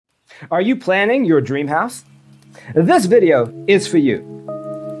Are you planning your dream house? This video is for you.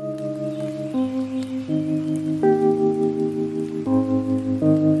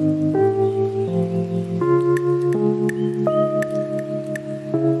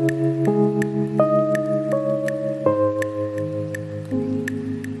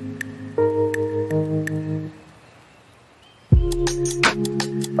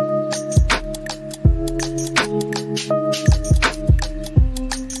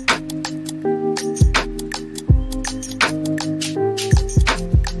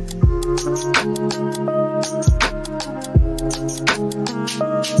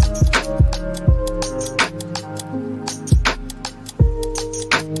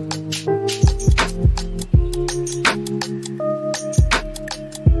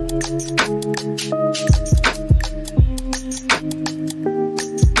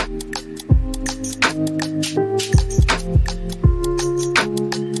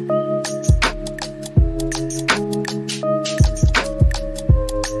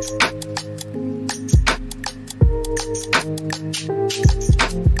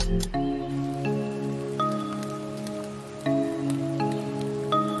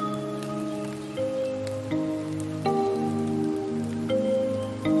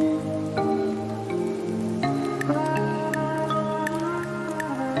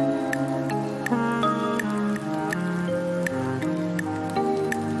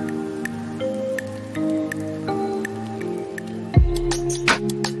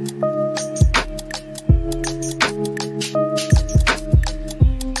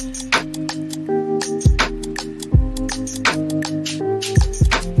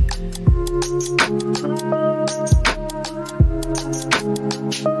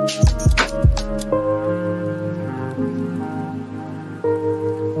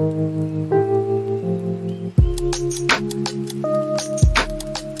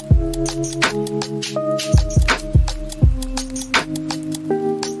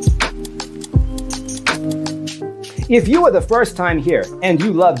 If you are the first time here and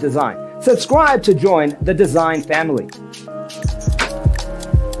you love design, subscribe to join the design family.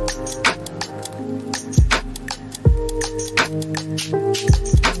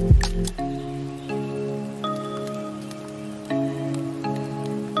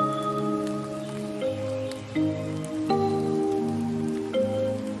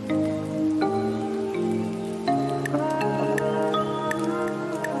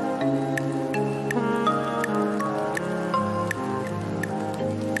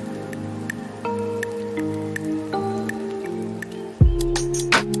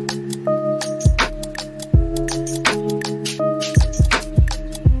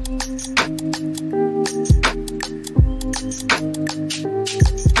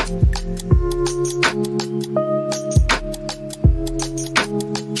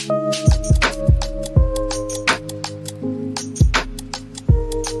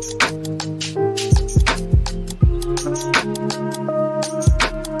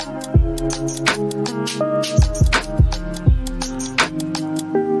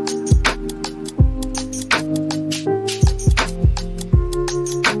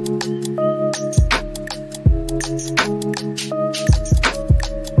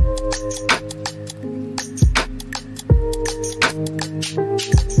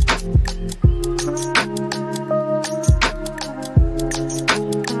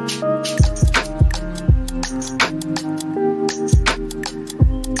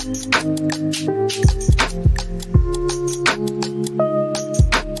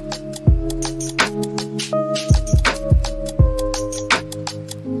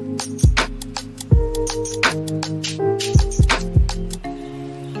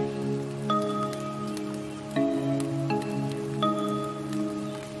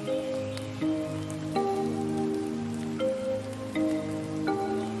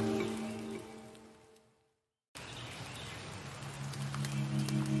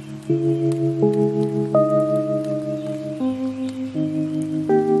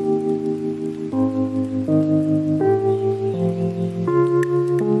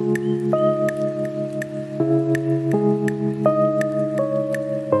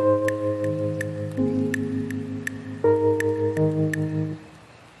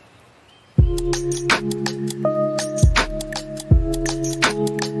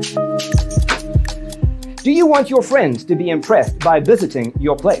 Do you want your friends to be impressed by visiting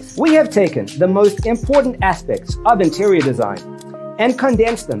your place? We have taken the most important aspects of interior design and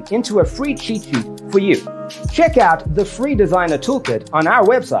condensed them into a free cheat sheet for you. Check out the free designer toolkit on our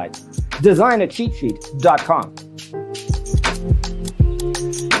website, designercheatsheet.com.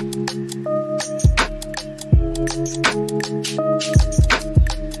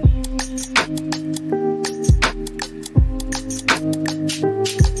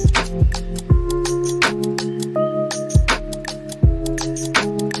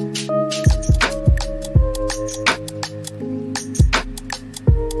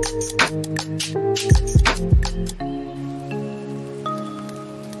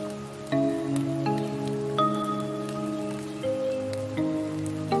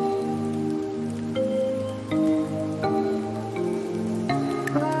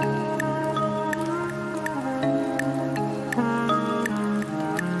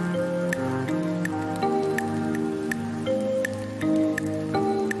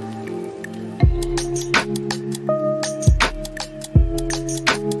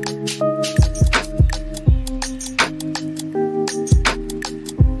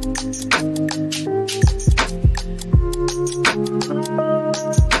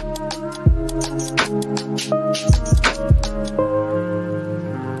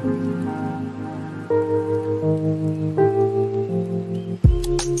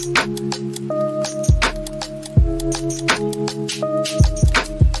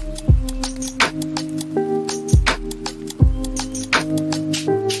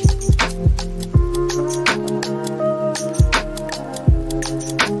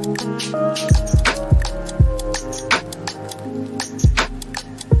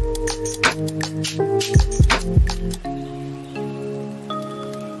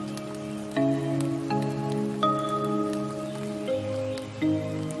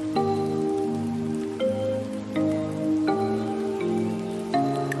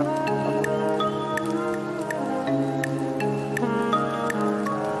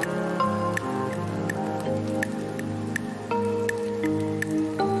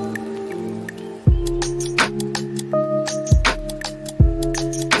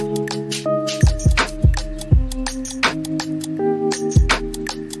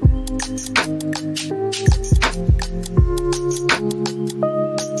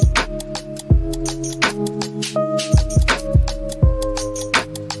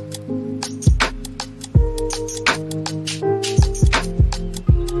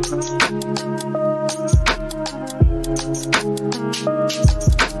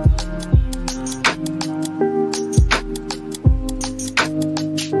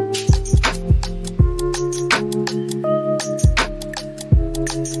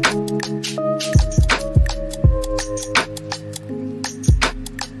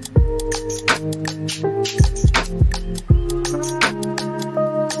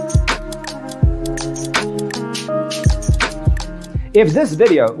 If this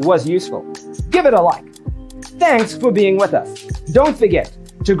video was useful, give it a like. Thanks for being with us. Don't forget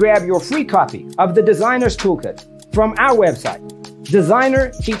to grab your free copy of the Designer's Toolkit from our website,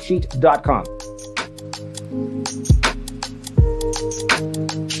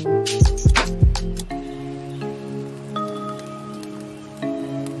 designercheatsheet.com.